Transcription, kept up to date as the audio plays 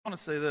want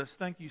to say this.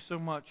 Thank you so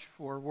much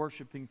for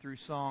worshiping through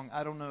song.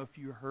 I don't know if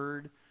you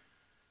heard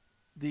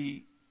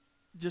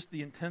just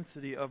the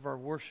intensity of our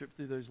worship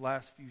through those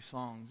last few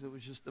songs. It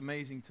was just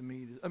amazing to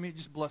me. It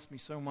just blessed me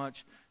so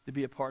much to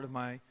be a part of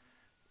my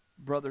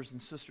brothers and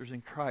sisters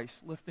in Christ,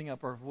 lifting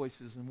up our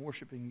voices and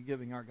worshiping and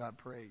giving our God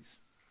praise.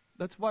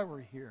 That's why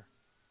we're here.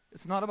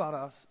 It's not about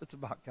us. It's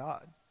about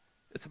God.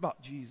 It's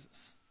about Jesus.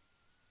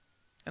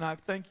 And I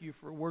thank you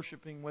for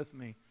worshiping with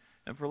me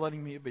and for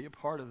letting me be a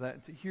part of that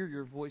and to hear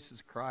your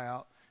voices cry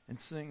out and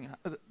sing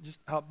just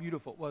how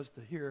beautiful it was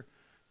to hear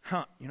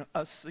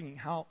us singing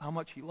how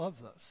much He loves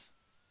us.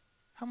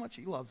 How much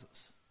He loves us.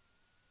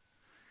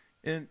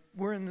 And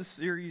we're in this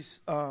series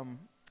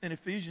in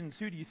Ephesians.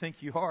 Who do you think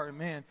you are? And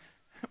man,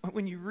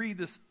 when you read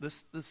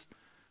this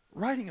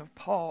writing of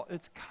Paul,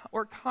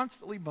 we're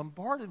constantly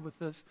bombarded with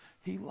this.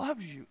 He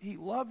loves you. He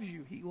loves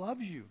you. He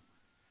loves you.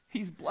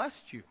 He's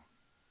blessed you.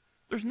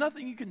 There's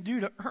nothing you can do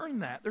to earn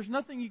that. There's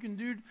nothing you can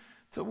do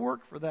to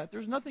work for that.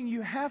 There's nothing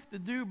you have to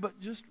do but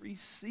just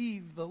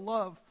receive the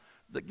love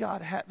that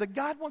God has. That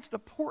God wants to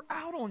pour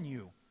out on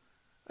you.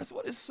 That's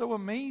what is so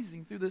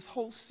amazing through this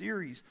whole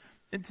series.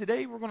 And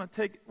today we're going to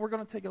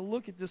take a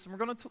look at this, and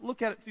we're going to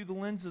look at it through the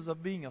lenses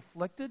of being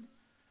afflicted.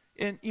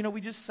 And we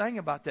just sang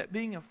about that,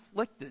 being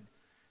afflicted,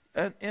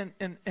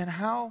 and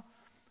how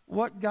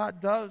what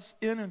God does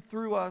in and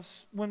through us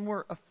when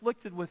we're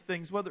afflicted with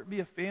things, whether it be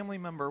a family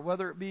member,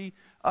 whether it be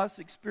us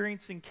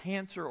experiencing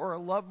cancer or a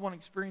loved one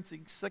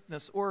experiencing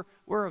sickness, or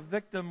we're a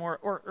victim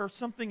or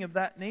something of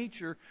that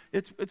nature.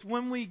 It's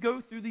when we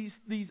go through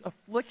these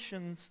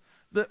afflictions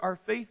that our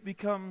faith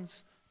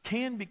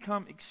can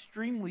become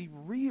extremely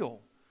real.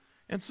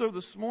 And so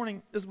this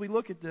morning, as we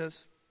look at this,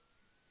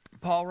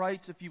 Paul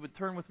writes, if you would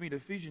turn with me to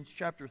Ephesians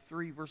chapter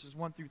 3, verses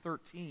 1 through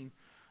 13.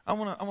 I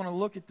want to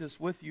look at this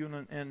with you,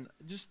 and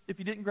just if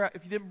you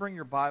didn't bring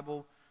your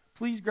Bible,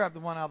 please grab the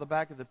one out of the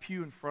back of the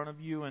pew in front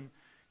of you,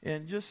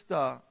 and just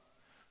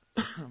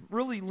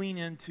really lean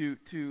into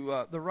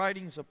the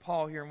writings of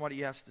Paul here and what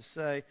he has to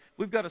say.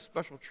 We've got a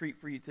special treat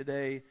for you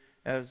today,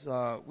 as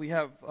we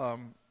have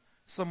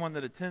someone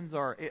that attends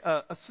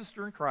a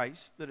sister in Christ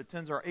that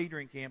attends our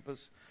Adrian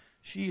campus.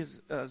 She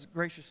has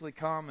graciously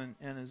come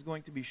and is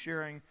going to be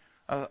sharing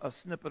a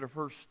snippet of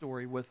her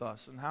story with us,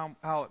 and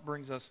how it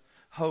brings us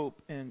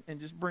hope and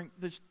just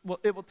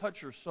it will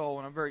touch your soul.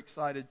 And I'm very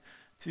excited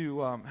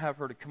to have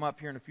her to come up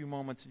here in a few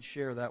moments and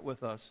share that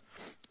with us.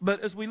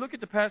 But as we look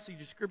at the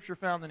passage of Scripture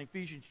found in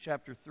Ephesians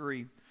chapter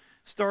 3,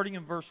 starting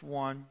in verse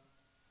 1,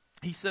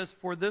 he says,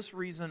 "For this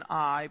reason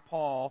I,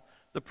 Paul,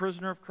 the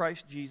prisoner of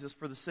Christ Jesus,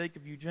 for the sake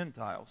of you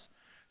Gentiles,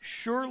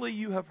 surely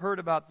you have heard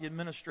about the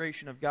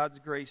administration of God's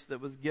grace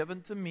that was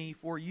given to me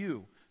for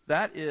you.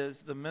 That is,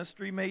 the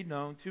mystery made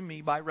known to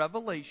me by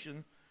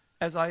revelation,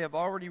 as I have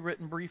already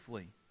written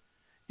briefly.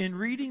 In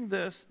reading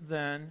this,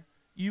 then,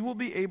 you will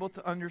be able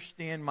to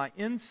understand my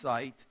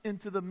insight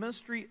into the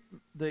mystery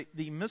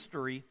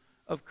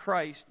of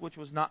Christ, which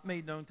was not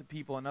made known to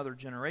people in other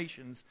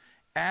generations,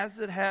 as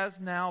it has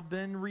now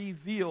been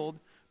revealed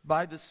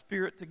by the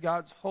Spirit to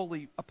God's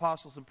holy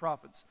apostles and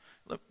prophets."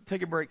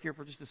 Take a break here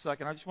for just a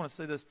second. I just want to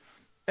say this.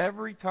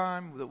 Every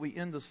time that we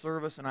end the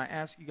service, and I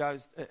ask you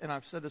guys, and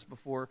I've said this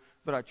before,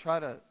 but I try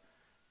to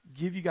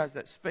give you guys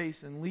that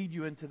space and lead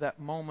you into that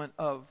moment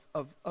of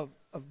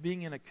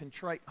being in a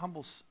contrite,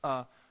 humble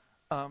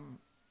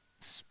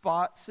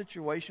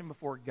situation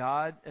before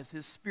God as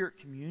His Spirit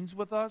communes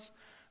with us.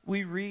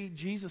 We read,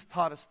 Jesus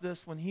taught us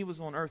this when He was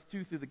on earth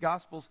too through the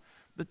Gospels,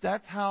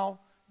 that's how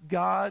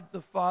God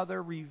the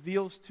Father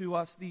reveals to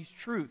us these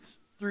truths,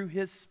 through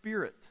His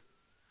Spirit.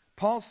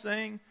 Paul's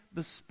saying,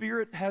 the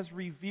Spirit has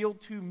revealed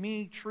to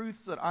me truths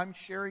that I'm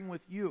sharing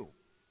with you.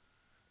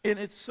 And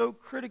it's so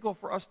critical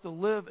for us to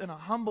live in a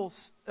humble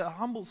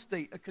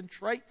state, a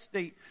contrite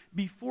state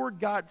before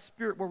God's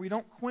Spirit, where we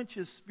don't quench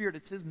His Spirit.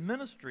 It's His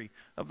ministry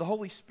of the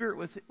Holy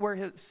Spirit, where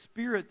His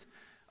Spirit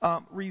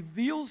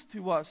reveals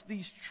to us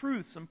these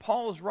truths. And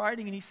Paul is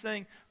writing and he's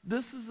saying,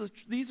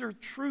 these are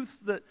truths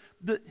that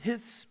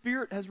His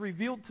Spirit has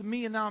revealed to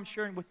me, and now I'm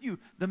sharing with you.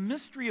 The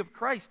mystery of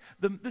Christ,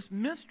 this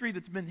mystery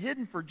that's been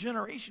hidden for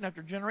generation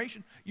after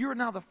generation, you are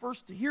now the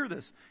first to hear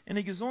this. And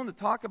he goes on to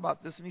talk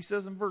about this, and he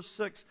says in verse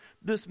 6,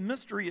 this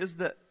mystery is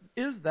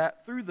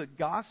that through the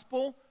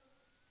gospel,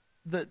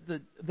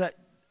 through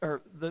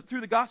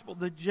the gospel,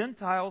 the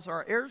Gentiles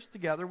are heirs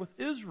together with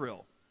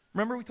Israel.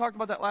 Remember, we talked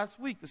about that last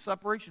week, the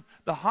separation,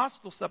 the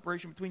hostile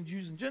separation between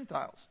Jews and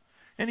Gentiles.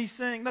 And he's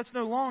saying that's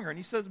no longer. And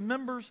he says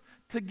members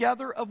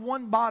together of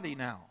one body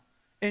now,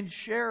 and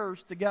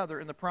sharers together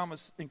in the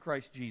promise in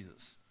Christ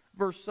Jesus.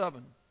 Verse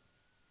 7,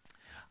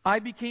 I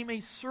became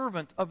a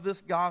servant of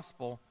this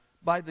gospel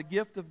by the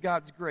gift of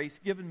God's grace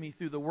given me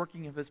through the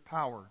working of His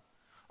power.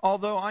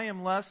 Although I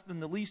am less than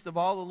the least of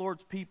all the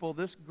Lord's people,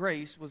 this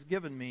grace was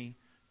given me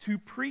to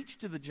preach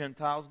to the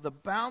Gentiles the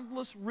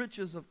boundless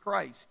riches of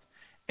Christ,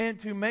 and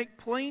to make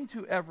plain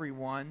to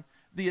everyone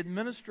the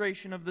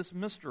administration of this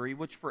mystery,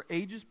 which for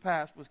ages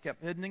past was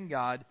kept hidden in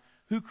God,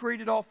 who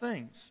created all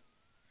things.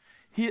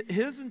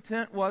 His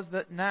intent was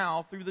that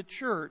now, through the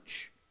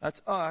church,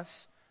 that's us,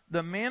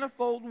 the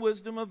manifold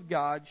wisdom of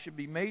God should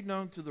be made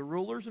known to the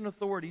rulers and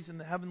authorities in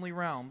the heavenly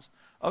realms,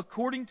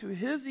 according to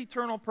His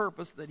eternal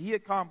purpose that He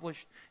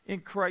accomplished in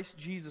Christ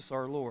Jesus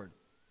our Lord.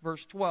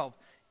 Verse 12,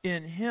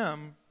 in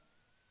Him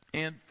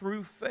and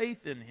through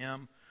faith in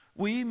Him,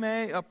 we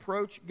may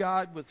approach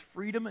God with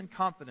freedom and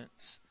confidence.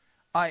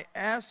 I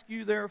ask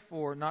you,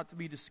 therefore, not to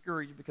be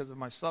discouraged because of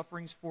my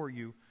sufferings for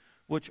you,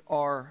 which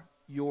are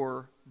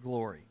your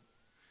glory.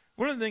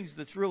 One of the things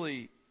that's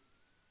really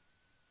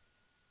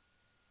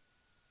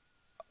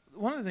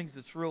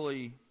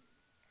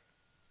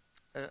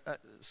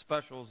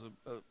special is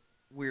a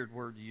weird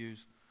word to use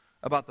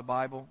about the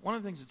Bible. One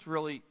of the things that's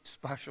really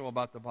special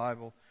about the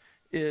Bible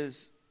is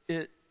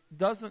it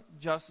doesn't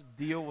just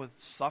deal with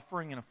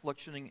suffering and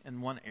affliction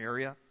in one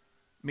area,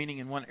 meaning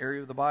in one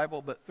area of the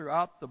Bible, but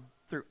throughout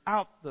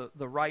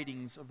the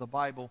writings of the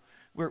Bible,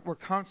 we're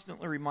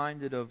constantly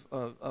reminded of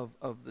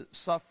the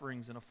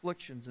sufferings and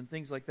afflictions and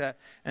things like that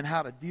and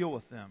how to deal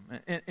with them.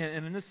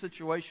 And in this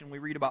situation, we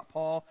read about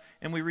Paul,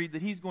 and we read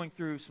that he's going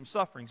through some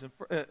sufferings.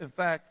 In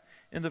fact,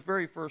 in the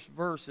very first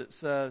verse, it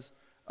says,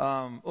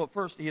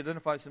 first he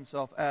identifies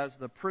himself as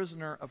the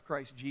prisoner of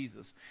Christ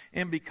Jesus.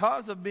 And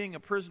because of being a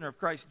prisoner of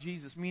Christ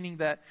Jesus, meaning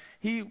that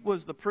he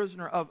was the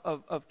prisoner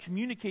of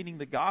communicating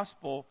the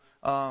gospel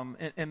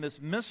and this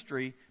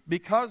mystery,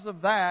 because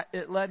of that,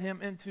 it led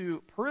him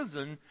into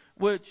prison,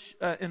 which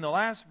in the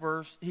last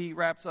verse, he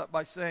wraps up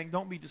by saying,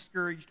 don't be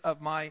discouraged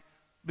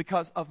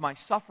because of my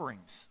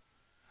sufferings.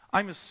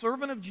 I'm a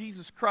servant of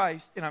Jesus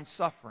Christ, and I'm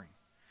suffering.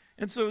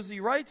 And so as he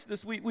writes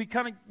this, we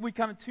kind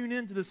of tune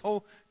into this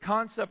whole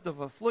concept of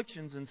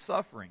afflictions and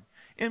suffering.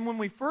 And when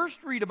we first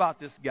read about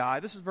this guy,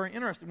 this is very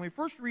interesting. When we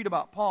first read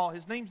about Paul,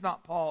 his name's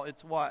not Paul,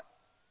 it's what?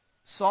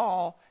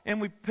 Saul. And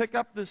we pick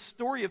up this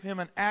story of him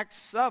in Acts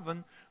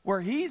 7,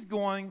 where he's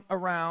going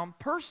around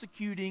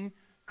persecuting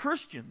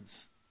Christians.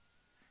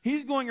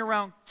 He's going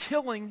around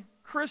killing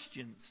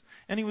Christians.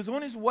 And he was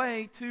on his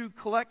way to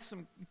collect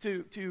some,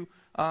 to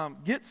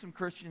get some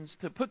Christians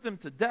to put them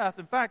to death.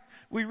 In fact,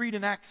 we read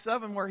in Acts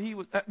 7 where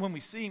when we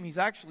see him, he's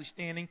actually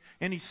standing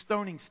and he's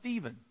stoning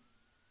Stephen.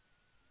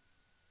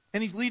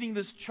 And he's leading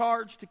this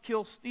charge to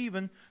kill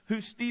Stephen, who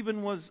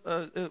Stephen was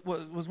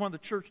one of the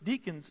church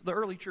deacons, the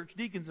early church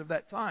deacons of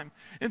that time.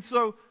 And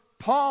so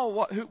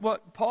Paul,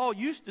 what Paul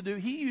used to do,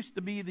 he used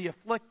to be the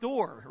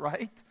afflictor,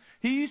 right?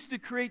 He used to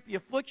create the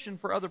affliction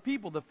for other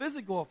people, the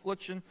physical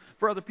affliction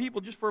for other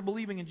people just for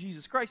believing in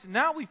Jesus Christ. And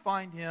now we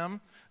find him,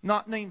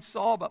 not named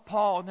Saul, but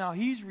Paul. Now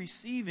he's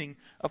receiving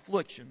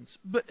afflictions.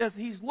 But as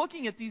he's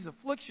looking at these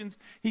afflictions,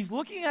 he's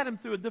looking at them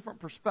through a different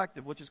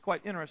perspective, which is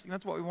quite interesting.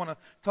 That's what we want to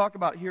talk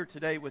about here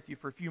today with you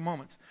for a few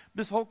moments.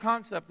 This whole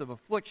concept of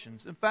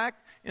afflictions. In fact,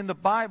 in the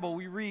Bible,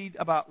 we read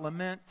about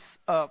laments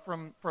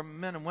from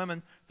men and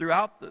women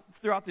throughout the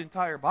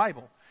entire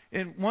Bible.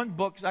 And one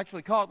book is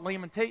actually called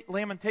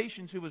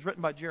Lamentations, who was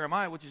written by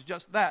Jeremiah, which is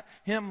just that,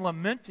 him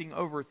lamenting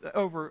over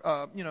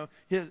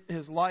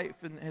his life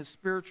and his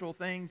spiritual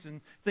things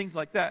and things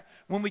like that.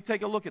 When we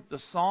take a look at the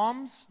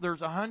Psalms,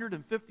 there's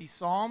 150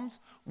 Psalms.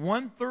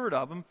 1/3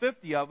 of them,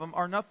 50 of them,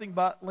 are nothing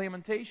but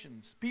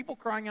lamentations. People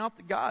crying out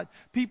to God.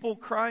 People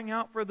crying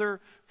out for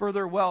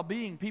their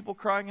well-being. People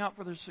crying out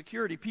for their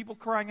security. People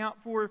crying out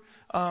for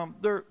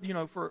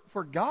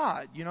for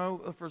God,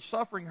 for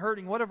suffering,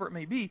 hurting, whatever it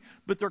may be.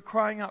 But they're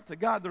crying out to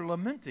God. They're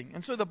lamenting.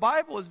 And so the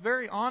Bible is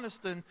very honest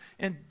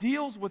and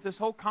deals with this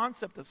whole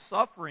concept of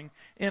suffering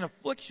and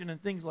affliction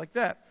and things like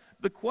that.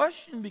 The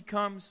question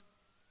becomes,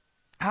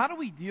 how do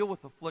we deal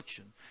with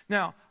affliction?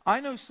 Now, I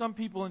know some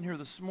people in here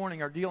this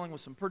morning are dealing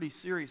with some pretty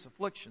serious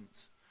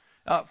afflictions.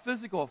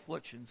 Physical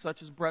afflictions,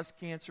 such as breast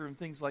cancer and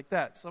things like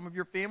that. Some of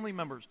your family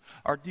members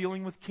are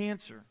dealing with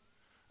cancer.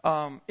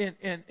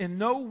 In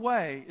no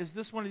way is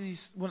this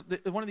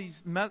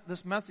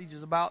this message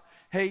is about,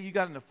 hey, you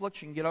got an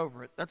affliction, get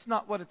over it. That's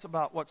not what it's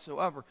about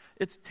whatsoever.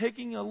 It's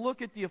taking a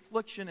look at the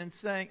affliction and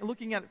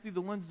looking at it through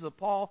the lenses of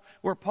Paul,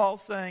 where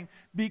Paul's saying,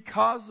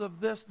 because of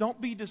this,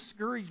 don't be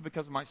discouraged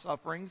because of my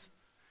sufferings.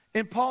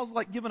 And Paul's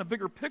like giving a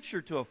bigger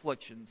picture to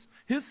afflictions,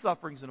 his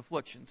sufferings and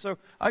afflictions. So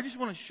I just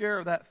want to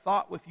share that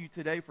thought with you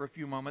today for a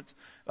few moments.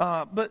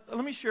 But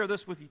let me share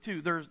this with you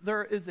too.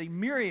 There is a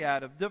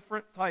myriad of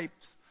different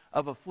types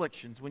of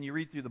afflictions when you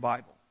read through the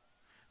Bible.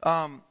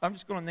 I'm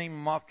just going to name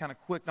them off kind of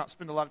quick, not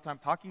spend a lot of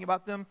time talking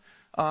about them.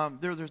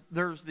 There's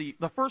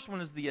the first one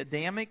is the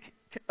Adamic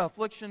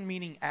affliction,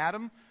 meaning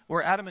Adam,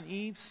 where Adam and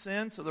Eve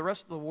sinned, so the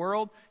rest of the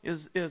world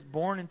is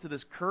born into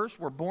this curse.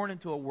 We're born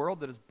into a world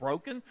that is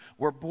broken.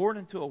 We're born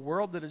into a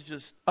world that is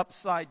just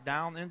upside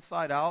down,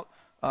 inside out,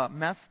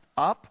 messed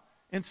up.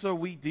 And so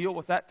we deal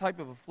with that type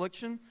of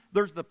affliction.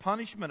 There's the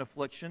punishment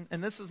affliction,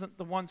 and this isn't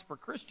the ones for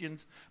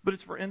Christians, but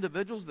it's for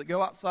individuals that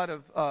go outside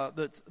of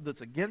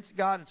that's against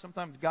God, and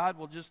sometimes God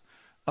will just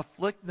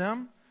afflict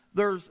them.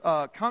 There's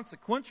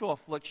consequential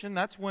affliction.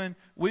 That's when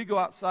we go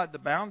outside the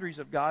boundaries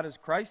of God as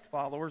Christ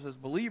followers, as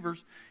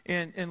believers,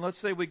 and let's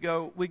say we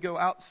go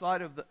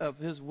outside of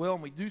His will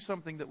and we do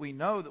something that we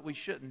know that we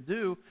shouldn't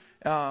do.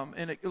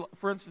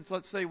 For instance,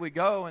 let's say we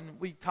go and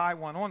we tie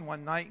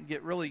one night and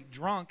get really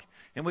drunk,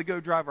 and we go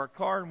drive our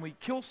car and we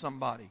kill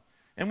somebody.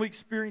 And we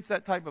experience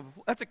that's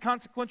a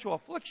consequential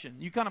affliction.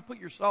 You kind of put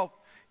yourself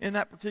in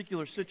that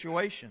particular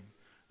situation.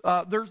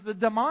 There's the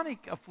demonic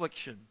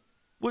affliction,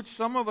 which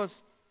some of us,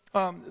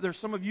 there's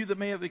some of you that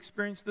may have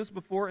experienced this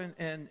before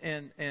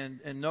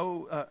and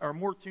know are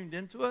more tuned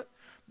into it.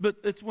 But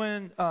it's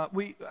when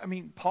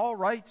Paul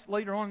writes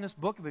later on in this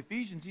book of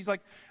Ephesians, he's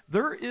like,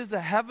 there is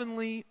a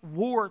heavenly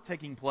war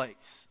taking place.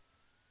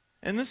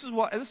 And this is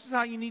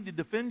how you need to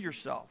defend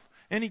yourself.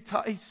 And he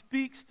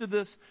speaks to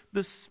this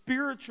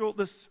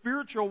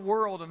spiritual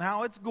world and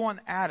how it's going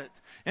at it.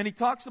 And he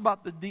talks a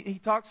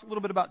little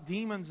bit about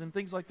demons and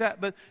things like that.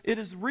 But it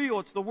is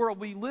real. It's the world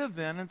we live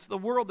in. It's the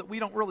world that we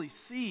don't really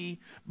see,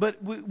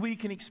 but we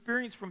can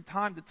experience from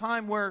time to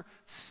time, where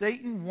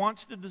Satan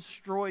wants to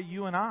destroy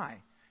you and I.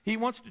 He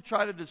wants to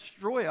try to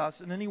destroy us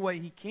in any way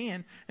he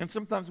can, and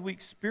sometimes we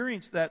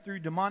experience that through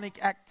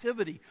demonic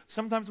activity.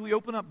 Sometimes we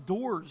open up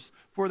doors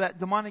for that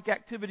demonic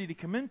activity to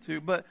come into,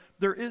 but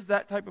there is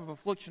that type of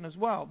affliction as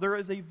well. There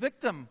is a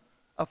victim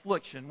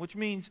affliction, which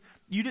means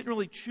you didn't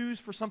really choose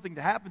for something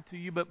to happen to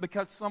you, but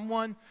because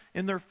someone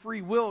in their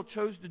free will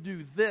chose to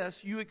do this,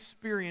 you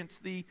experience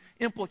the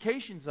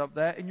implications of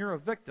that, and you're a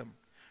victim.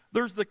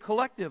 There's the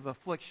collective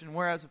affliction,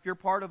 whereas if you're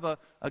part of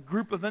a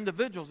group of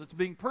individuals that's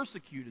being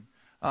persecuted,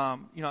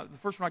 the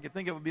first one I could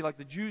think of would be like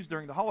the Jews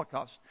during the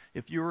Holocaust.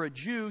 If you were a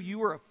Jew, you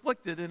were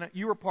afflicted, and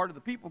you were part of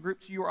the people group,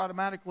 so you were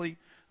automatically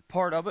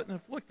part of it and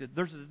afflicted.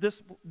 There's a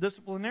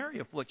disciplinary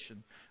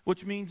affliction,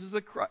 which means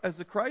as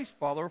a Christ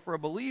follower, for a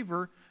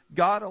believer,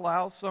 God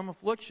allows some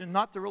affliction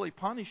not to really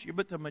punish you,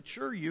 but to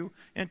mature you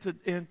and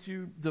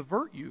to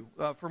divert you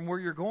from where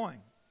you're going.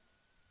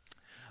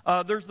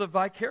 There's the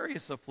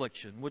vicarious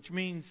affliction, which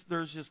means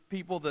there's just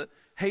people that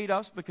hate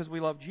us because we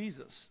love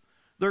Jesus.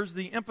 There's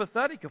the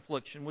empathetic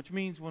affliction, which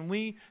means when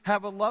we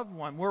have a loved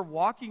one, we're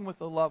walking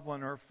with a loved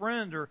one or a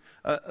friend or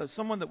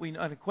someone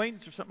an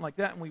acquaintance or something like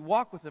that, and we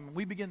walk with them and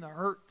we begin to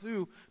hurt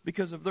too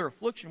because of their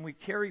affliction. We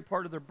carry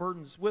part of their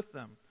burdens with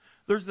them.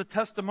 There's the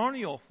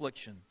testimonial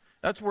affliction.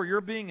 That's where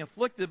you're being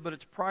afflicted, but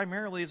it's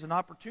primarily as an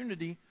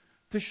opportunity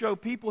to show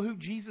people who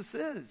Jesus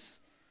is.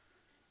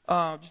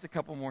 Just a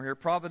couple more here.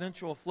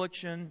 Providential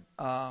affliction,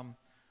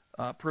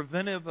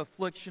 preventive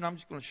affliction. I'm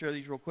just going to share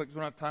these real quick because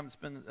we don't have time to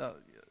spend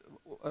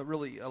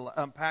really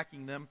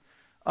unpacking them.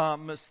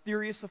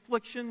 Mysterious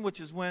affliction, which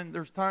is when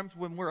there's times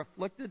when we're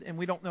afflicted and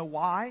we don't know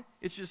why.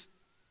 It's just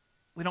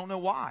we don't know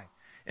why.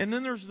 And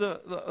then there's the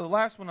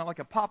last one, like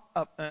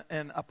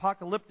an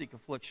apocalyptic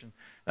affliction.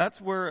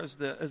 That's where as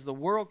the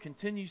world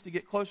continues to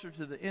get closer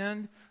to the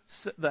end,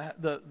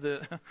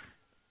 the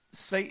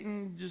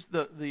Satan, just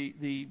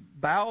the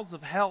bowels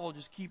of hell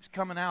just keeps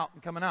coming out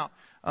and coming out.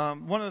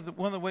 One of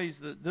the ways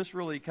that this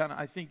really kind of,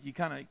 I think you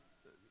kind of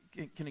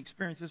can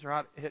experience this, or how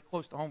it hit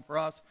close to home for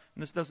us,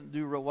 and this doesn't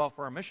do real well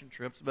for our mission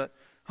trips, but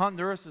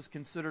Honduras is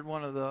considered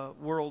one of the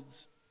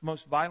world's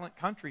most violent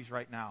countries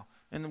right now.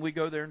 And we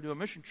go there and do a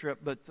mission trip,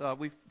 but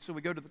we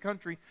go to the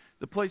country.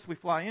 The place we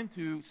fly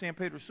into, San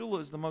Pedro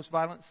Sula, is the most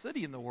violent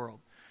city in the world.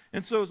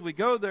 And so as we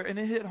go there, and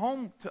it hit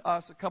home to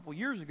us a couple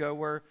years ago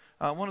where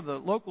one of the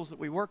locals that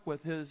we work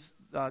with, his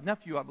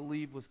nephew, I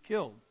believe, was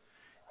killed.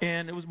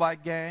 And it was by a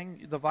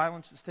gang. The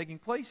violence is taking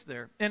place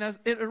there. And as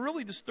it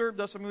really disturbed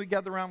us. I mean, we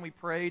gathered around, we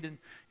prayed,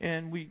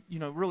 and we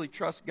really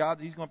trust God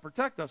that He's going to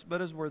protect us.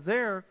 But as we're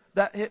there,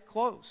 that hit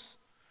close.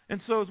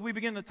 And so as we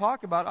began to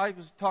talk about it, I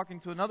was talking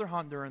to another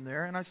Honduran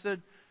there, and I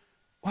said,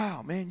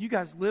 wow, man, you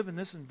guys live in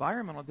this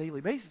environment on a daily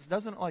basis.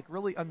 Doesn't it like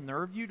really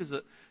unnerve you? Does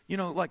it,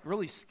 like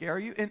really scare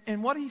you?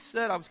 And what he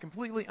said, I was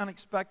completely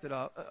unexpected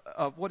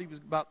of what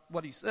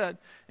he said.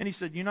 And he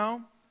said,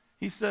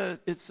 he said,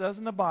 it says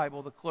in the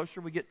Bible, the closer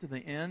we get to the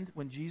end,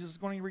 when Jesus is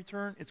going to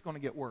return, it's going to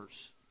get worse.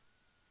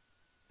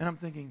 And I'm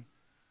thinking,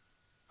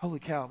 holy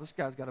cow, this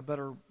guy's got a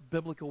better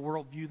biblical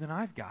worldview than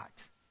I've got.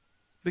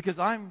 Because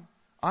I'm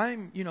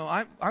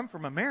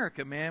from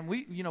America, man.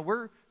 We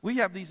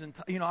have these,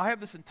 I have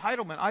this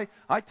entitlement.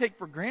 I take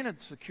for granted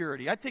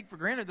security. I take for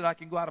granted that I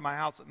can go out of my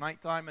house at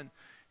nighttime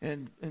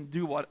and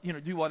do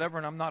whatever,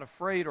 and I'm not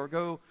afraid, or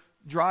go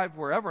drive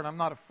wherever, and I'm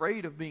not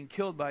afraid of being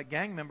killed by a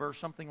gang member or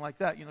something like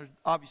that. There's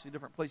obviously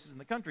different places in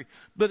the country,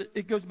 but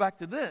it goes back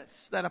to this,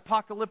 that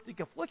apocalyptic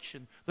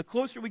affliction. The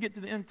closer we get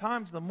to the end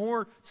times, the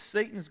more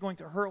Satan is going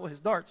to hurl his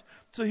darts.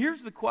 So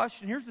here's the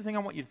question. Here's the thing I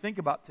want you to think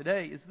about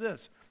today is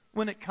this.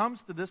 When it comes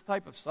to this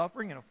type of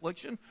suffering and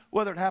affliction,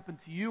 whether it happened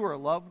to you or a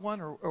loved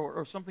one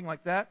or something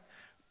like that,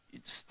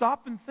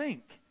 stop and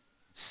think.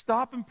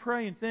 Stop and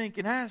pray and think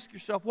and ask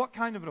yourself, what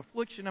kind of an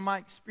affliction am I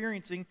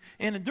experiencing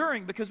and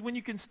enduring? Because when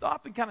you can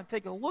stop and kind of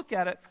take a look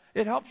at it,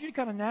 it helps you to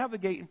kind of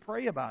navigate and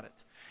pray about it.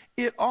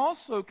 It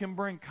also can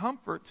bring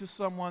comfort to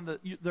someone that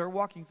they're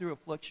walking through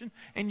affliction,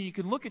 and you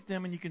can look at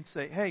them and you can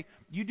say, hey,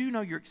 you do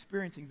know you're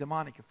experiencing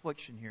demonic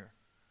affliction here.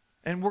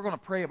 And we're going to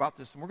pray about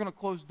this, and we're going to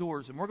close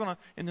doors, and we're going to,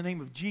 in the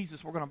name of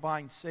Jesus, we're going to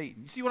bind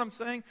Satan. You see what I'm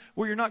saying?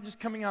 Where you're not just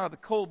coming out of the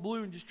cold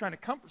blue and just trying to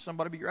comfort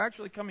somebody, but you're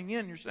actually coming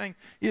in and you're saying,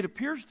 it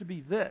appears to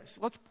be this.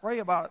 Let's pray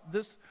about it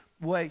this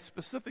way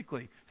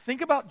specifically.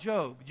 Think about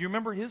Job. Do you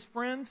remember his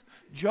friends?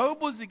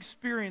 Job was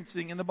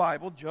experiencing, in the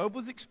Bible, Job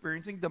was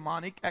experiencing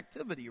demonic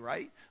activity,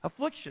 right?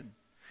 Affliction.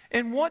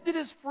 And what did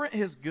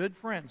his good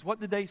friends, what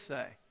did they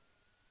say?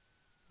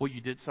 Well,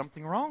 you did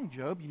something wrong,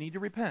 Job. You need to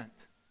repent.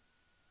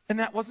 And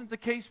that wasn't the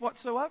case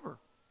whatsoever.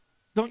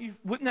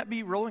 Wouldn't that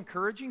be real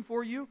encouraging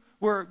for you?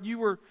 Where you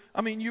were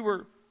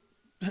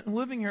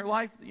living your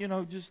life,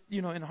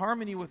 in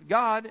harmony with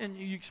God, and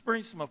you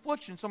experienced some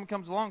affliction. Someone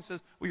comes along and says,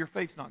 well, your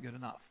faith's not good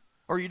enough.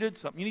 Or you did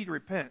something. You need to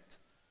repent.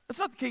 That's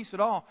not the case at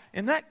all.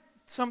 And that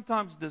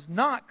sometimes does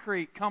not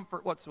create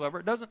comfort whatsoever.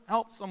 It doesn't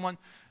help someone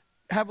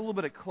have a little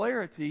bit of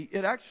clarity.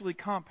 It actually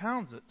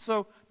compounds it.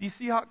 So do you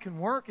see how it can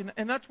work?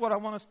 And that's what I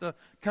want us to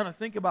kind of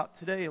think about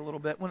today a little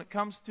bit when it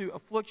comes to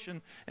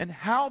affliction, and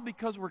how,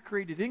 because we're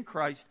created in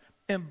Christ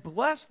and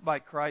blessed by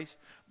Christ,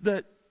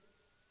 that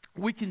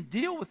we can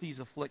deal with these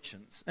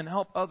afflictions and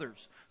help others.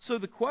 So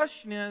the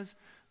question is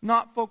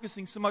not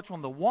focusing so much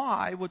on the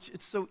why, which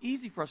it's so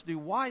easy for us to do.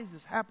 Why is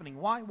this happening?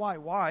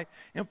 Why?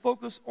 And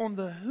focus on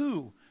the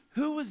who.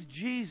 Who is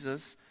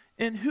Jesus?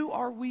 And who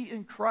are we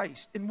in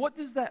Christ? And what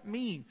does that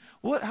mean?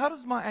 How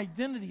does my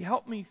identity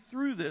help me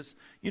through this?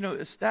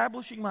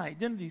 Establishing my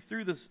identity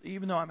through this,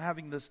 even though I'm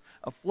having this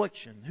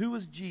affliction. Who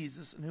is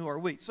Jesus and who are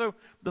we? So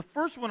the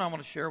first one I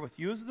want to share with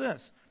you is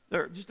this.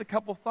 There are just a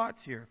couple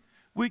thoughts here.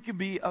 We can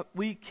be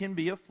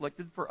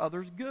afflicted for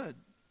others' good.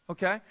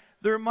 Okay?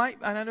 And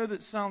I know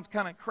that sounds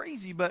kind of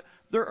crazy, but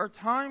there are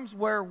times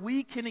where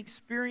we can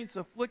experience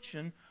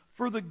affliction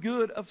for the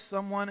good of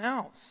someone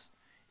else.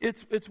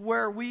 It's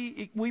where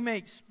we may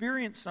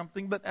experience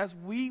something, but as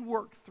we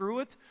work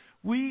through it,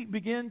 we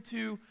begin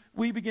to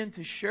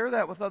share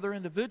that with other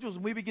individuals,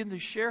 and we begin to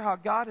share how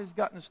God has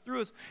gotten us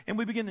through us, and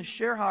we begin to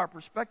share how our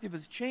perspective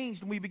has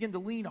changed, and we begin to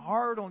lean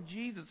hard on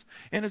Jesus.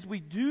 And as we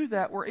do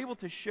that, we're able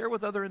to share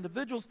with other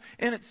individuals,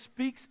 and it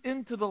speaks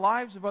into the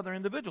lives of other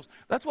individuals.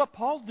 That's what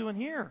Paul's doing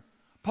here.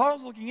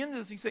 Paul's looking into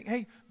this. He's saying,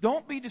 hey,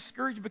 don't be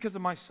discouraged because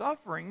of my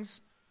sufferings.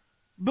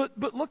 But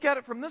look at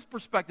it from this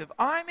perspective.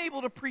 I'm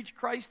able to preach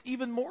Christ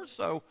even more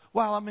so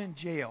while I'm in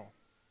jail.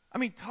 I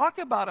mean, talk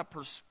about a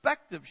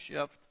perspective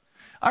shift.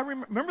 I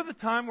remember the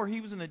time where he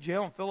was in a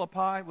jail in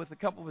Philippi with a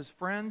couple of his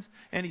friends,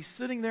 and he's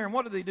sitting there, and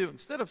what do they do?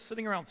 Instead of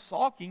sitting around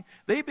sulking,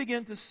 they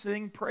begin to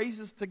sing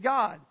praises to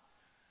God.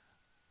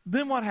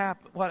 Then what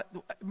happened?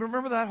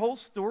 Remember that whole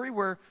story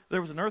where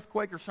there was an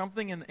earthquake or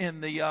something,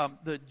 and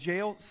the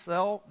jail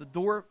cell, the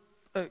door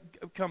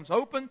comes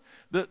open.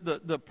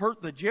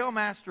 The jail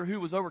master who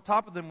was over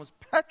top of them was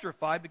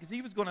petrified because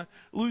he was going to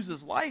lose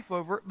his life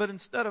over it. But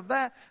instead of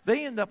that,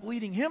 they end up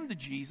leading him to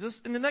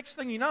Jesus. And the next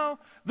thing you know,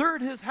 they're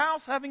at his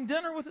house having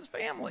dinner with his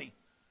family.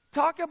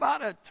 Talk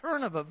about a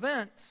turn of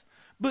events.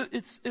 But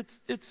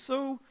it's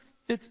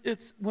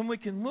when we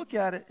can look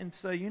at it and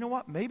say, you know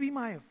what, maybe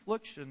my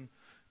affliction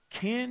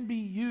can be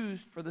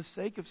used for the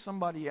sake of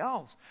somebody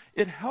else.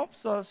 It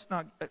helps us.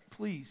 Now,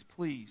 please,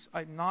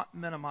 I'm not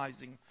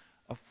minimizing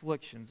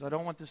afflictions. I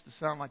don't want this to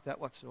sound like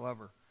that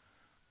whatsoever.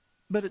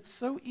 But it's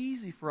so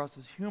easy for us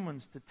as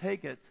humans to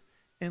take it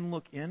and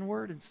look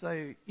inward and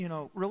say,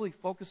 really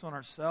focus on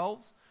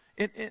ourselves.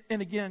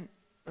 And again,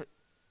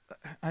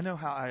 I know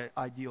how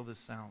ideal this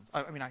sounds.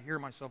 I mean, I hear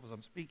myself as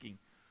I'm speaking.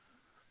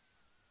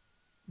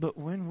 But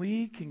when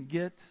we can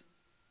get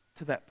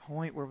to that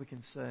point where we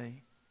can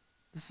say,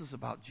 this is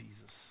about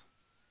Jesus,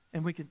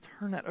 and we can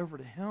turn that over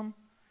to Him,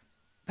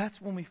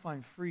 that's when we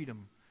find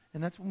freedom.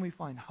 And that's when we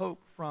find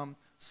hope from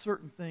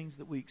certain things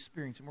that we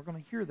experience. And we're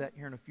going to hear that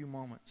here in a few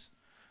moments.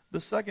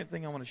 The second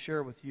thing I want to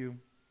share with you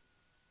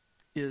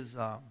is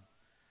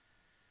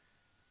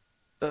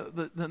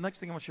the next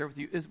thing I want to share with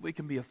you is we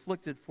can be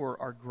afflicted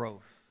for our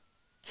growth.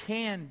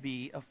 Can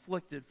be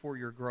afflicted for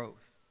your growth.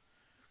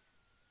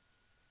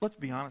 Let's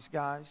be honest,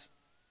 guys.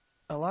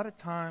 A lot of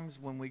times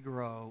when we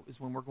grow is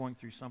when we're going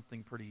through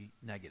something pretty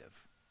negative.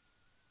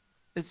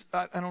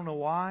 I don't know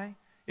why.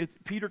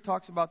 Peter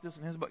talks about this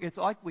in his book. It's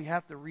like we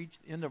have to reach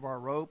the end of our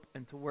rope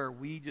and to where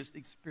we just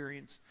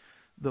experience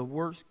the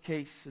worst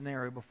case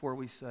scenario before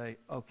we say,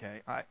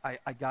 okay,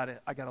 I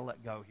gotta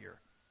let go here.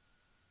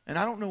 And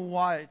I don't know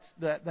why it's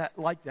that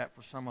like that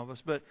for some of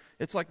us, but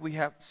it's like we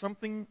have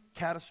something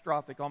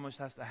catastrophic almost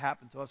has to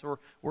happen to us, or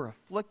we're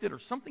afflicted, or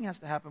something has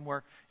to happen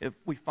where if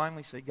we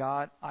finally say,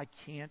 God, I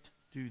can't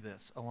do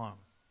this alone.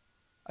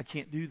 I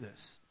can't do this.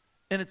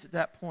 And it's at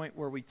that point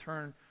where we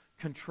turn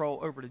control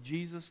over to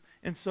Jesus.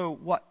 And so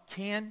what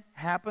can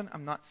happen,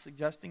 I'm not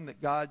suggesting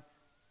that God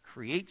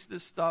creates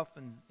this stuff,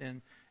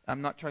 and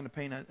I'm not trying to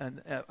paint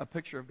a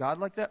picture of God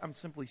like that. I'm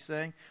simply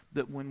saying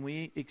that when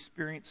we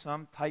experience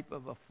some type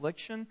of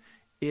affliction,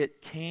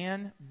 it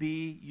can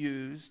be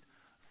used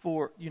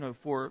for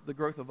the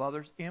growth of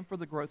others and for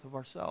the growth of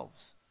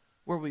ourselves.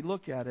 Where we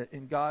look at it,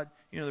 and God,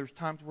 there's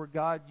times where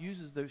God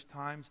uses those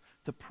times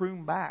to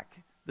prune back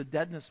the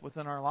deadness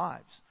within our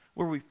lives,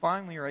 where we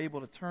finally are able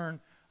to turn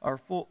our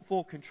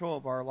full control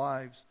of our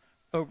lives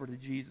over to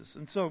Jesus.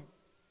 And so,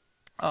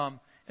 and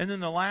then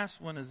the last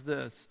one is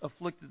this: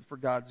 afflicted for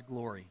God's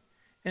glory.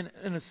 And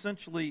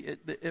essentially,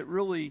 it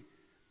really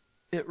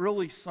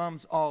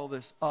sums all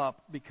this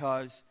up,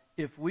 because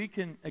if we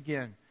can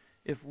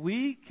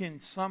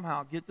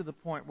somehow get to the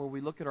point where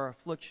we look at our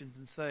afflictions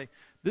and say,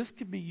 this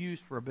could be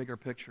used for a bigger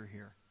picture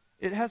here.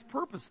 It has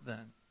purpose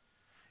then.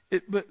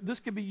 But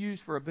this could be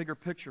used for a bigger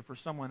picture for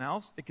someone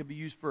else. It could be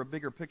used for a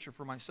bigger picture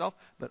for myself.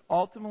 But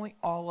ultimately,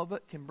 all of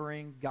it can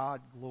bring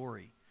God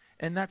glory.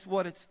 And that's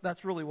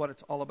really what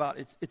it's all about.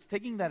 It's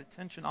taking that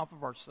attention off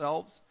of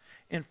ourselves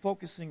and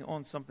focusing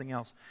on something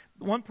else.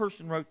 One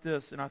person wrote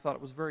this, and I thought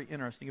it was very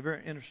interesting. A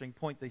very interesting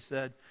point. They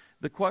said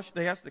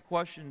they asked the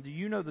question, do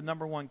you know the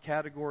number one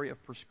category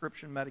of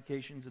prescription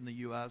medications in the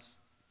U.S.?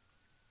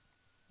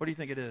 What do you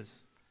think it is?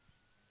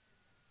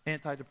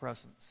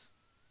 Antidepressants.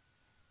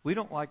 We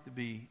don't like to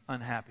be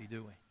unhappy,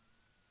 do we?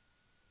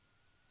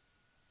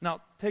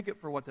 Now, take it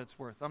for what that's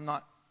worth.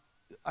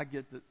 I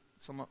get that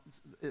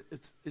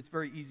it's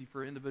very easy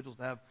for individuals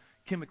to have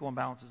chemical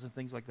imbalances and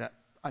things like that.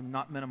 I'm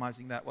not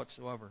minimizing that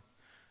whatsoever.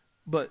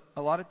 But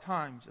a lot of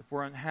times, if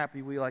we're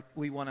unhappy, we'll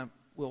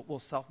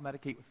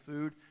self-medicate with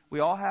food. We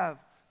all have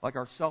like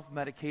our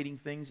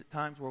self-medicating things at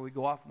times where we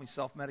go off and we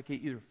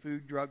self-medicate, either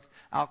food, drugs,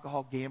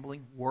 alcohol,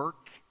 gambling,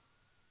 work,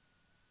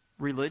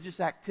 religious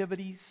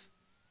activities,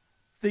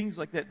 things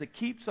like that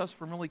keeps us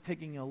from really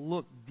taking a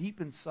look deep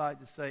inside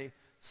to say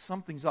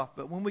something's off.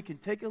 But when we can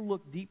take a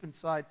look deep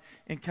inside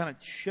and kind of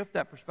shift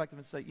that perspective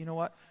and say, you know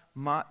what,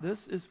 this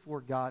is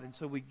for God. And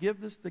so we give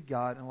this to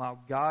God and allow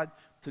God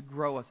to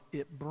grow us.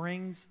 It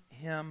brings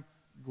Him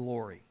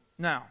glory.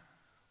 Now,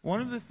 one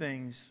of the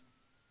things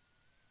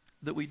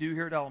that we do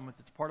here at Element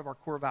that's part of our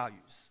core values,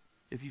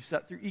 if you've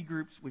sat through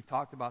e-groups, we've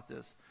talked about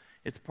this.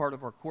 It's part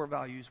of our core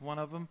values. One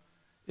of them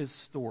is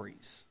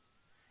stories.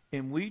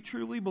 And we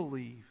truly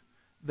believe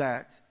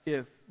that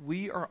if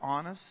we are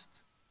honest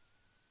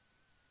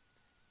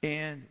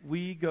and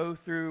we go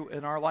through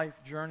in our life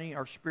journey,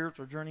 our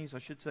spiritual journeys, I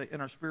should say,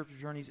 in our spiritual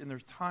journeys, and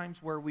there's times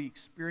where we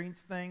experience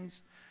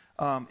things,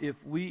 if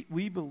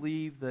we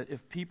believe that if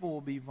people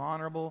will be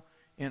vulnerable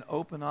and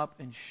open up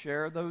and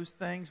share those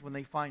things when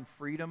they find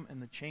freedom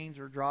and the chains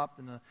are dropped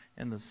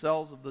and the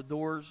cells of the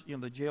doors,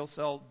 the jail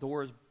cell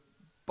door is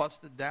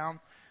busted down,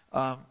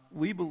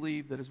 we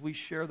believe that as we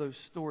share those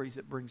stories,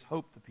 it brings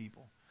hope to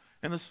people.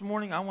 And this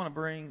morning, I want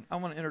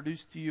to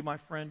introduce to you my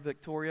friend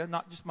Victoria.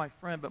 Not just my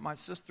friend, but my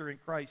sister in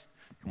Christ.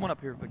 Come on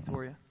up here,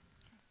 Victoria.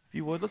 If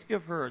you would, let's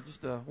give her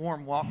just a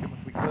warm welcome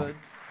if we could.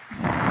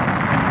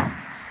 Have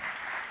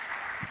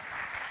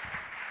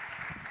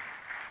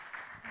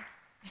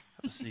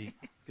a seat.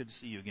 Good to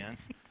see you again.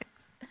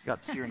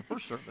 Got to see her in the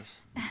first service.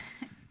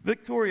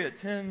 Victoria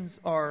attends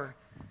our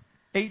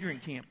Adrian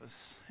campus.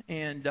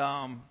 And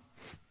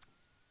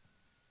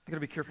I got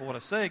to be careful what I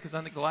say, because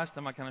I think the last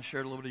time I kind of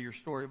shared a little bit of your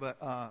story. But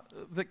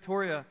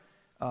Victoria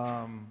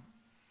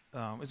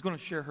is going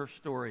to share her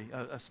story,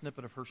 a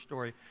snippet of her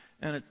story.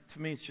 And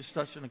to me, it's just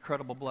such an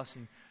incredible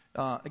blessing.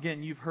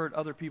 Again, you've heard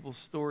other people's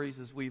stories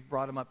as we've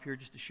brought them up here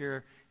just to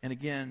share. And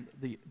again,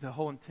 the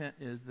whole intent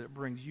is that it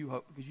brings you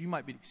hope, because you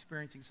might be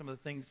experiencing some of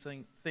the things,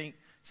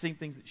 seeing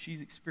things that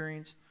she's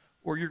experienced,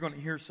 or you're going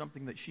to hear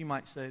something that she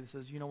might say that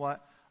says, you know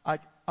what, I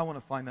want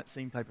to find that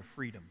same type of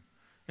freedom.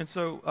 And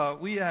so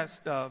we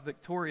asked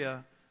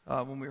Victoria,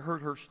 when we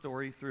heard her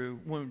story through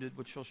Wounded,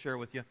 which she'll share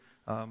with you,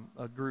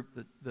 a group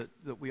that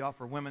we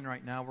offer women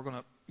right now. We're going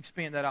to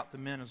expand that out to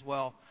men as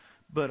well.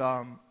 But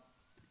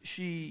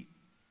she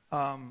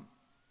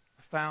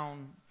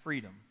found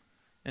freedom.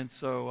 And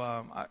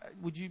so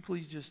would you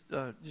please just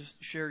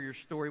share your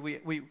story?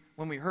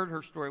 When we heard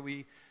her story,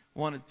 we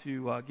wanted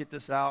to get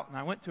this out. And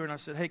I went to her and I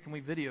said, hey, can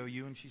we video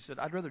you? And she said,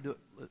 I'd rather do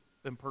it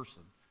in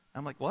person.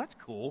 I'm like, well, that's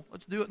cool.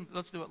 Let's do it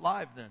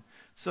live then.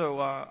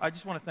 So I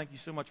just want to thank you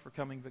so much for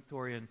coming,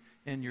 Victoria,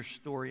 and your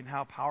story and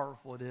how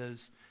powerful it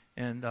is.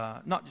 And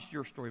not just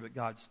your story, but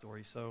God's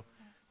story. So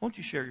won't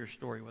you share your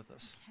story with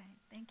us? Okay.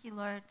 Thank you,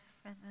 Lord,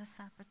 for this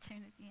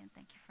opportunity, and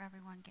thank you for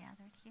everyone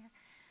gathered here.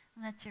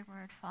 And let your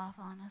word fall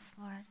on us,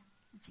 Lord.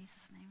 In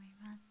Jesus' name,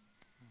 amen.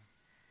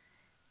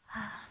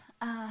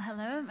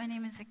 Hello, my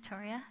name is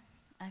Victoria.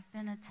 I've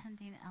been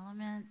attending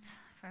Element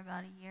for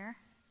about a year.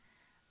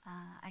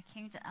 I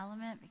came to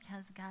Element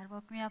because God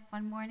woke me up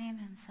one morning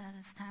and said,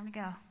 it's time to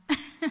go.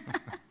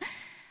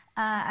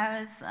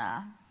 I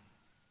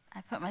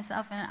put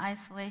myself in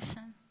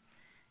isolation,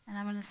 and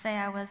I'm going to say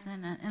I was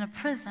in a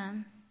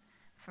prison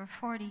for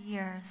 40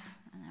 years,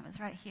 and it was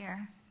right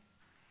here.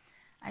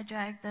 I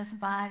dragged this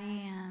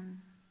body and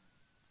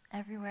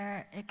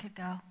everywhere it could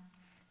go,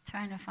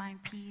 trying to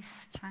find peace,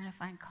 trying to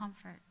find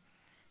comfort,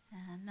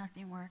 and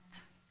nothing worked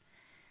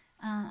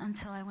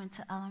until I went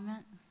to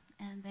Element.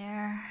 And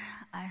there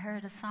I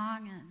heard a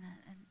song, and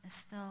it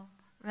still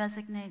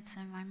resonates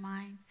in my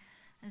mind.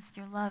 It's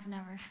Your Love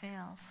Never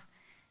Fails.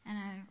 And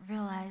I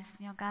realized,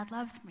 God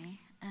loves me.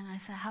 And I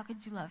said, how could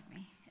you love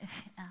me? If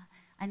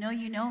I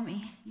know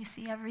me. You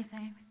see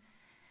everything.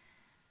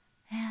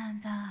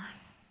 And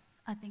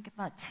I think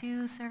about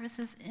 2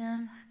 services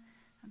in,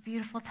 a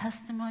beautiful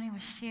testimony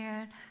was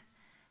shared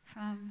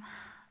from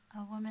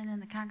a woman in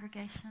the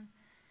congregation,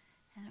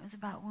 and it was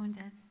about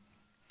wounded.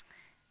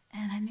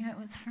 And I knew it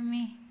was for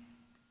me.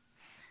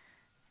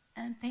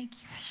 And thank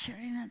you for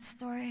sharing that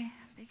story,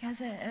 because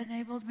it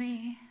enabled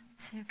me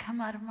to come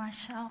out of my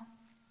shell.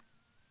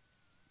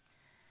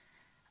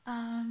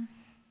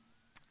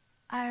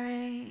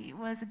 I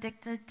was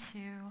addicted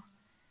to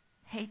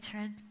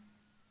hatred,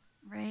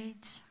 rage,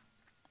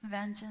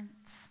 vengeance,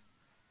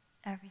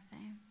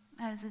 everything.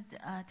 I was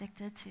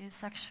addicted to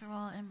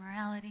sexual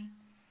immorality.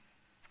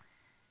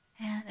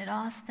 And it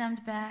all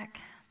stemmed back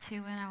to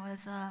when I was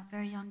a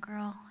very young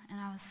girl and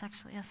I was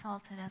sexually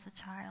assaulted as a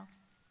child.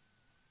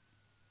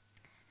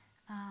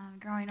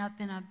 Growing up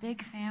in a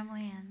big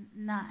family and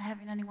not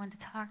having anyone to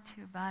talk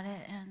to about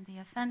it, and the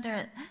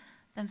offender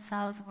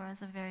themselves was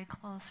a very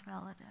close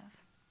relative.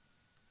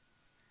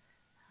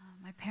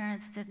 My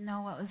parents didn't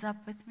know what was up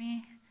with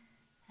me,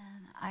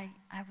 and I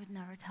would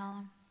never tell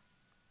them.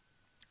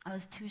 I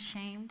was too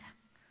ashamed.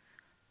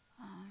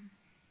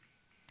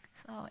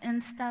 So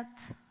in stepped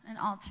an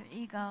alter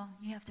ego.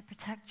 You have to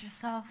protect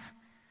yourself.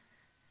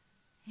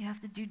 You have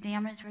to do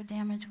damage where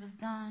damage was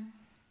done.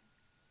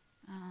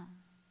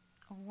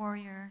 A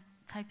warrior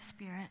type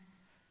spirit.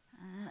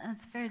 And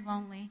it's very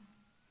lonely.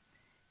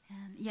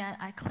 And yet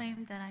I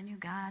claimed that I knew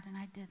God, and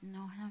I didn't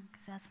know him,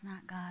 because that's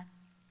not God.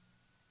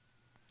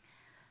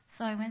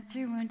 So I went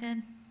through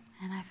Wounded,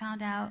 and I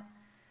found out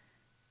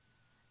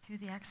through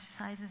the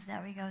exercises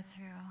that we go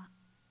through,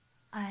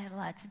 I had a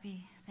lot to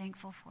be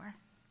thankful for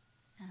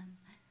and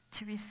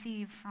to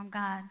receive from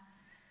God.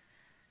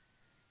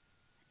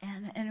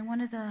 And in one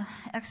of the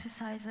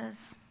exercises,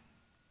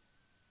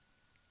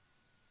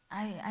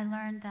 I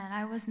learned that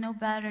I was no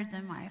better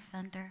than my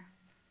offender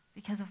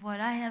because of what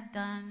I have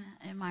done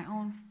in my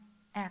own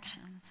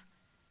actions.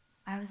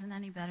 I wasn't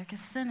any better, because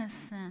sin is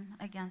sin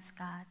against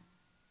God.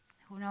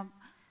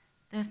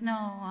 There's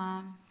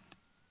no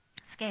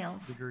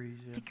scales. Degrees,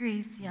 yeah.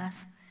 Degrees, yes.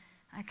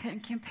 I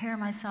couldn't compare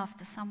myself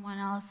to someone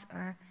else.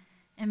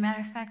 As a matter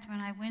of fact, when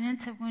I went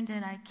into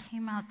Wounded, I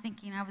came out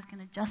thinking I was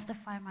going to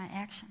justify my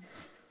actions,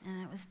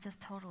 and it was just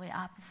totally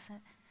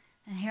opposite.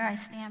 And here I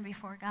stand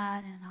before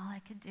God, and all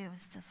I could do was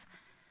just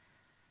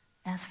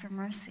ask for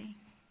mercy.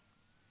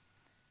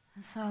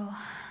 And so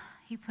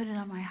he put it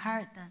on my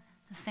heart that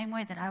the same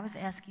way that I was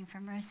asking for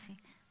mercy,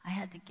 I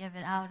had to give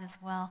it out as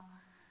well.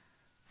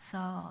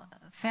 So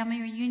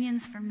family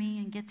reunions for me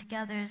and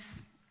get-togethers,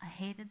 I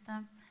hated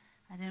them.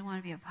 I didn't want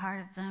to be a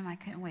part of them. I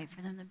couldn't wait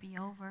for them to be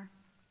over.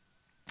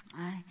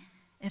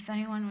 If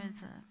anyone was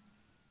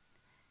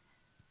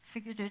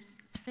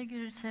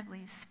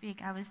figuratively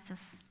speak, I was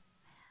just,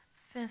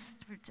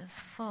 fists were just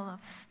full of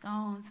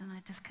stones, and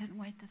I just couldn't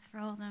wait to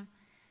throw them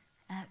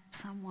at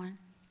someone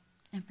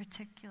in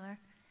particular.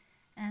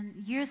 And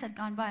years had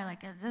gone by,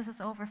 this is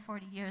over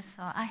 40 years,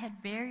 so I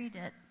had buried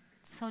it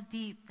so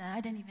deep that I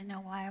didn't even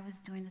know why I was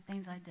doing the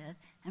things I did.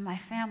 And my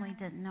family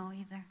didn't know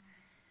either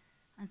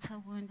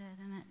until Wounded,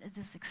 and it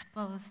just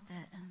exposed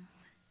it. And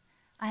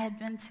I had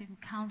been to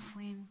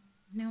counseling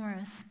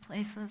numerous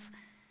places,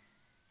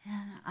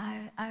 and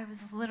I was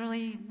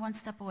literally one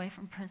step away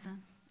from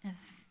prison. If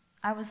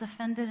I was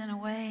offended in a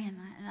way, and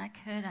I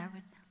could, I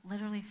would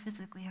literally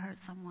physically hurt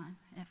someone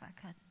if I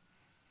could.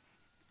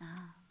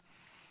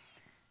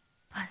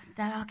 But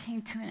that all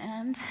came to an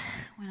end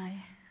when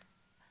I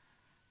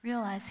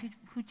realized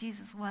who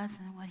Jesus was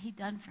and what he'd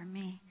done for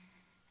me.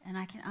 And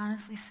I can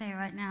honestly say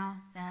right now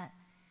that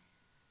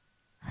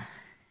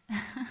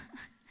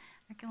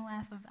I can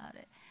laugh about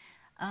it.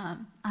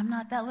 I'm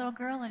not that little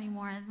girl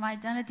anymore. My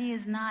identity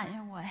is not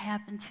in what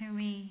happened to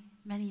me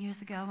many years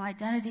ago. My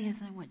identity is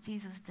in what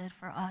Jesus did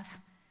for us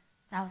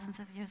thousands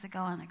of years ago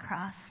on the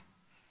cross.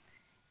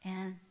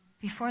 And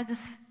before this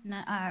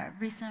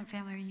recent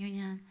family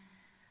reunion,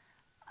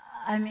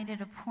 I made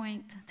it a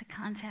point to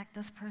contact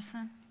this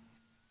person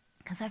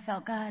because I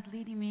felt God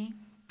leading me.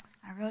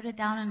 I wrote it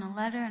down in a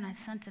letter and I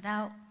sent it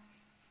out.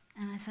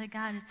 And I said,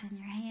 God, it's in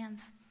your hands.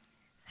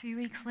 3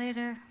 weeks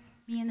later,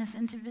 me and this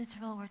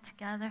individual were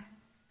together.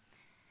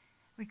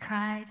 We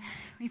cried,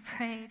 we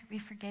prayed, we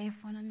forgave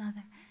one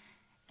another.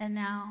 And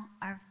now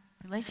our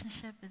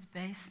relationship is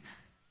based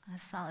on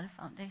a solid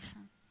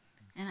foundation.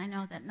 And I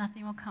know that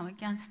nothing will come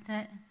against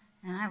it.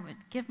 And I would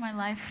give my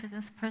life for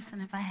this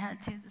person if I had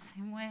to, the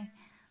same way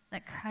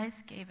that Christ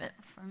gave it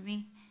for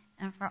me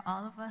and for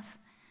all of us.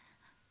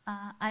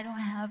 I don't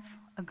have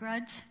a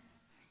grudge.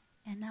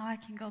 And now I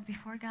can go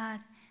before God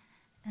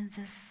and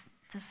just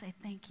say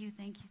thank you,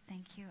 thank you,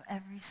 thank you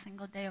every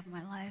single day of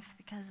my life,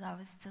 because I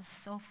was just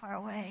so far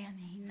away and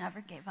he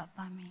never gave up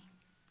on me.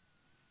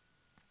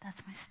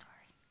 That's my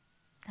story.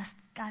 That's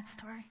God's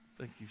story.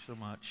 Thank you so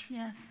much.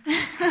 Yes.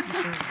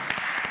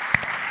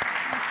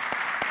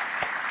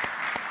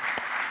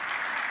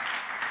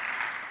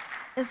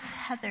 Is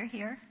Heather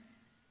here?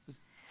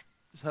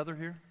 Is Heather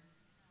here?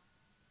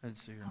 I didn't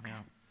see her. Okay.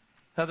 Yeah.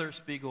 Heather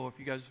Spiegel, if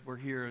you guys were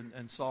here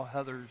and saw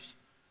Heather's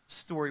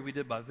story we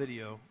did by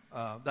video,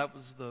 that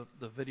was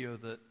the video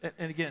that,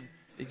 and again,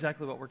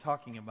 exactly what we're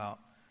talking about.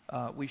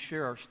 we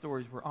share our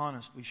stories. We're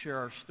honest. We share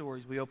our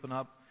stories. We open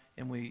up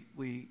and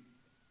we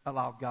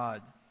allow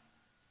God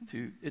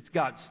to. It's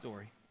God's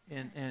story,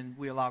 and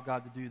we allow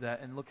God to do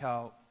that. And look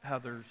how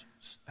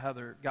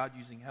God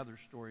using Heather's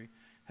story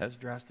has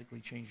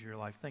drastically changed your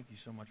life. Thank you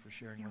so much for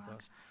sharing with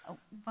us. Oh,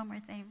 one more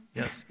thing.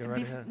 Yes, go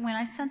right ahead. When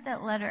I sent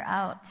that letter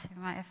out to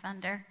my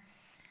offender,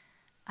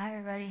 I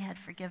already had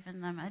forgiven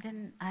them. I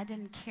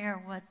didn't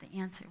care what the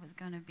answer was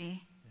going to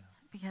be,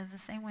 because the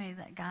same way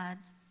that God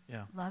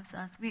loves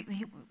us, we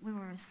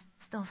were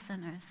still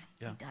sinners.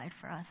 He died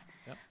for us.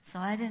 Yep. So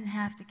I didn't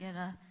have to get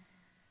a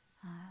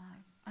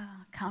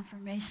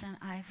confirmation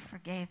I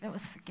forgave. It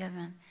was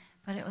forgiven.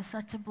 But it was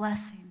such a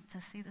blessing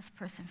to see this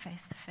person face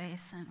to face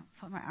and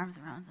put my arms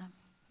around them.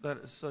 That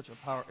is it's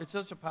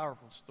such a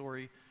powerful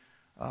story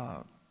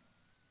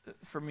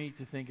for me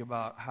to think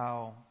about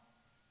how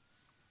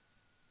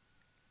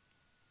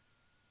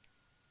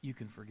you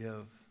can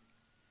forgive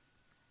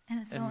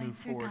and move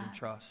forward God. And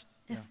trust.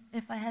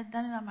 If I had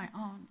done it on my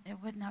own, it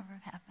would never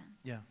have happened.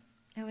 Yeah.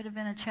 It would have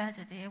been a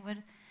tragedy.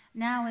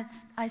 Now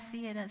I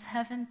see it as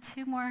heaven,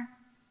 2 more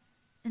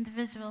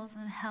individuals,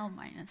 and hell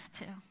 -2.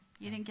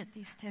 You didn't get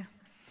these 2.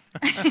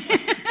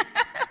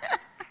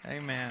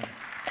 Amen.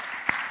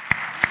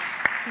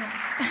 Yeah.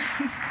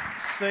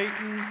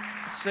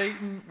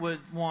 Satan would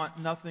want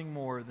nothing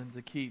more than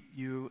to keep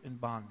you in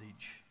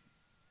bondage.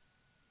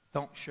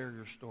 Don't share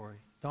your story.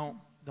 Don't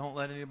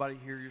let anybody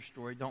hear your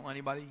story. Don't let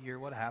anybody hear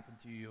what happened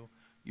to you.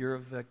 You're a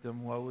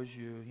victim. Woe is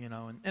you.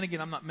 And again,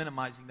 I'm not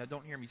minimizing that.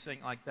 Don't hear me saying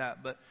it like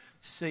that. But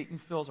Satan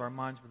fills our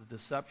minds with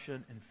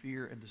deception and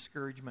fear and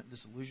discouragement, and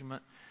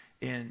disillusionment.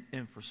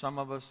 And for some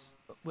of us,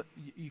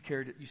 you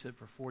carried it, you said,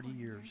 for 40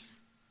 years.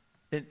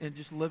 And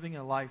just living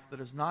a life that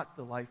is not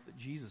the life that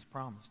Jesus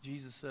promised.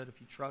 Jesus said, if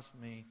you trust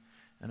me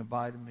and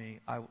abide in me,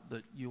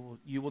 that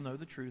you will know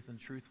the truth, and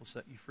the truth will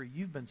set you free.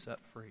 You've been set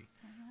free.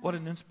 What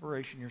an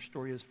inspiration your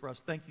story is for us.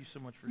 Thank you so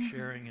much for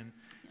sharing.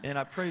 And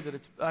I pray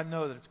that I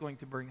know that it's going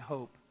to bring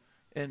hope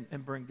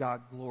and bring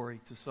God glory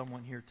to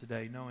someone here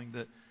today, knowing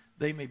that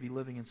they may be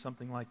living in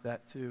something like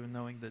that too, and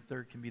knowing that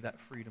there can be that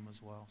freedom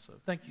as well. So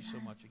thank you so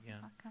much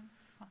again. Welcome.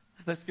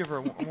 Let's give her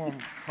a warm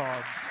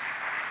applause.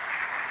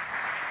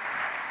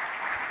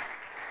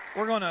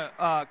 We're going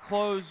to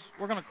close.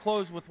 We're going to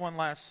close with one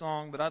last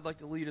song, but I'd like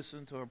to lead us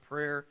into a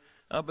prayer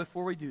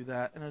before we do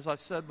that. And as I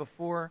said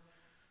before,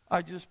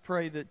 I just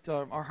pray that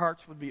our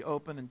hearts would be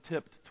open and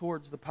tipped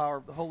towards the power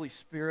of the Holy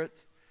Spirit.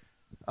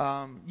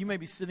 You may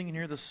be sitting in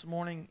here this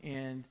morning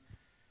and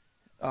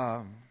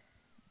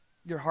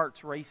your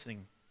heart's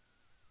racing.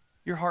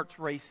 Your heart's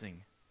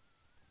racing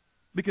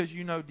because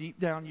you know deep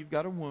down you've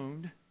got a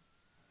wound,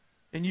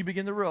 and you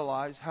begin to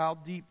realize how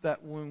deep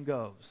that wound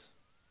goes.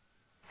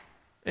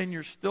 And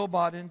you're still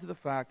bought into the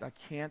fact, I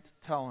can't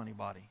tell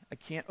anybody. I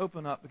can't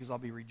open up because I'll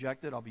be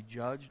rejected, I'll be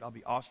judged, I'll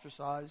be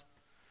ostracized.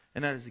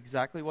 And that is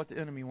exactly what the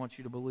enemy wants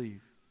you to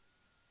believe.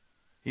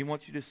 He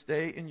wants you to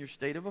stay in your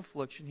state of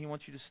affliction. He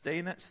wants you to stay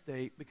in that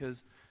state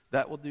because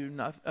that will do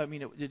nothing. I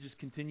mean, it just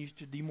continues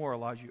to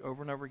demoralize you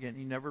over and over again.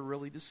 You never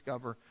really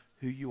discover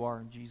who you are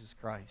in Jesus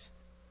Christ.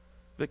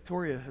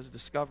 Victoria has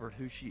discovered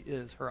who she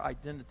is, her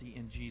identity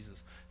in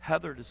Jesus.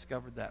 Heather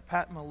discovered that.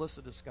 Pat and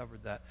Melissa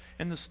discovered that.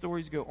 And the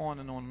stories go on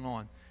and on and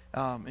on.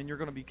 And you're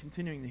going to be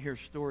continuing to hear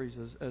stories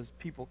as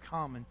people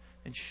come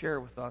and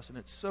share with us. And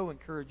it's so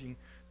encouraging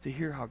to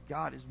hear how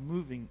God is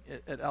moving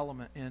at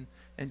Element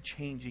and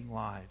changing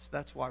lives.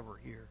 That's why we're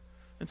here.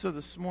 And so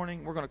this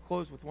morning, we're going to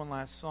close with one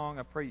last song.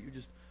 I pray you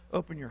just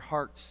open your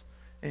hearts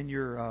and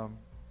your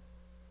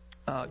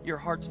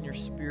hearts and your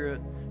spirit.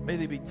 May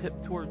they be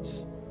tipped towards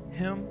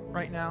Him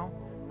right now.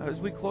 As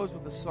we close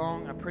with the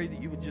song, I pray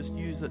that you would just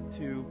use it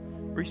to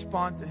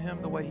respond to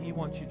Him the way He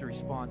wants you to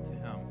respond to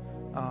Him.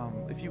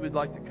 If you would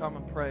like to come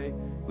and pray,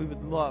 we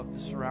would love to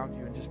surround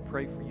you and just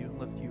pray for you and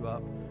lift you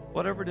up.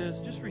 Whatever it is,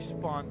 just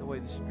respond the way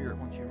the Spirit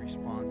wants you to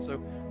respond.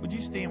 So would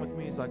you stand with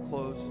me as I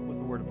close with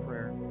a word of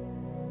prayer?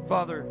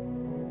 Father,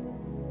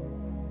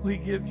 we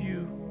give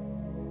you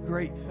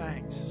great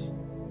thanks.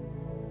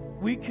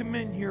 We come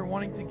in here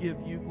wanting to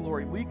give you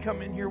glory. We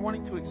come in here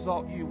wanting to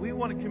exalt you. We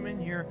want to come in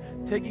here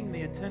taking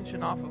the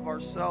attention off of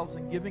ourselves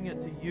and giving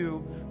it to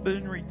you. But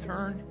in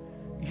return,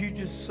 you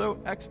just so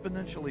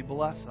exponentially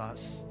bless us.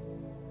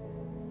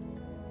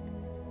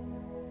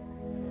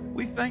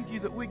 We thank you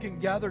that we can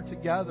gather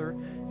together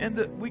and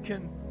that we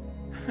can,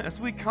 as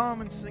we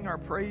come and sing our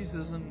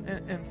praises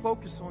and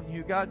focus on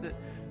you, God,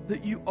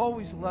 that you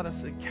always let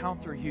us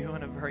encounter you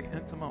in a very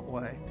intimate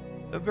way,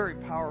 a very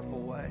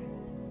powerful way.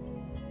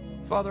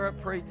 Father, I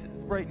pray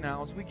right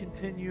now as we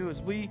continue,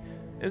 as we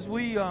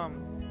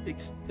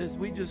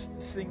just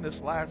sing this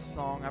last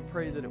song, I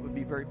pray that it would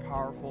be very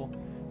powerful.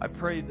 I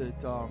pray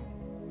that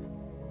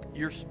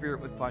your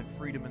Spirit would find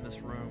freedom in this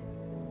room.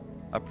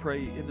 I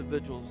pray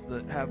individuals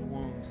that have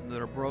wounds and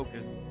that are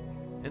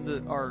broken and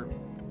that are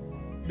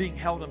being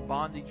held in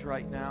bondage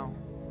right now,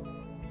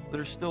 that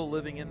are still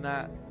living in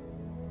that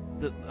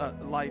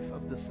life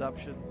of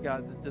deception,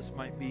 God, that this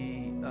might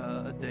be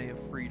a day of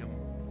freedom.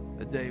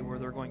 A day where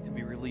they're going to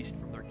be released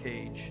from their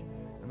cage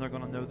and they're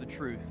going to know the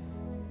truth.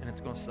 and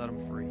it's going to set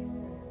them free.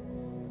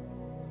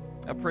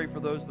 I pray for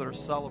those that are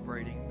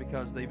celebrating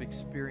because they've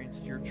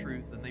experienced your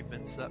truth and they've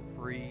been set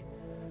free.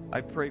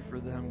 I pray for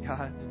them,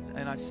 God,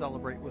 and I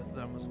celebrate with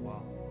them as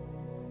well.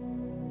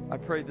 I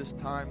pray this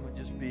time would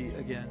just be,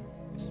 again,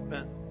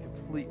 spent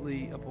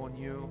completely upon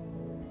you.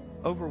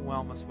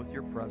 Overwhelm us with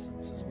your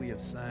presence as we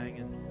have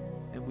sang,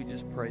 and we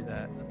just pray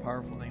that in the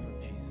powerful name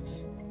of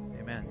Jesus.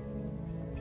 Amen.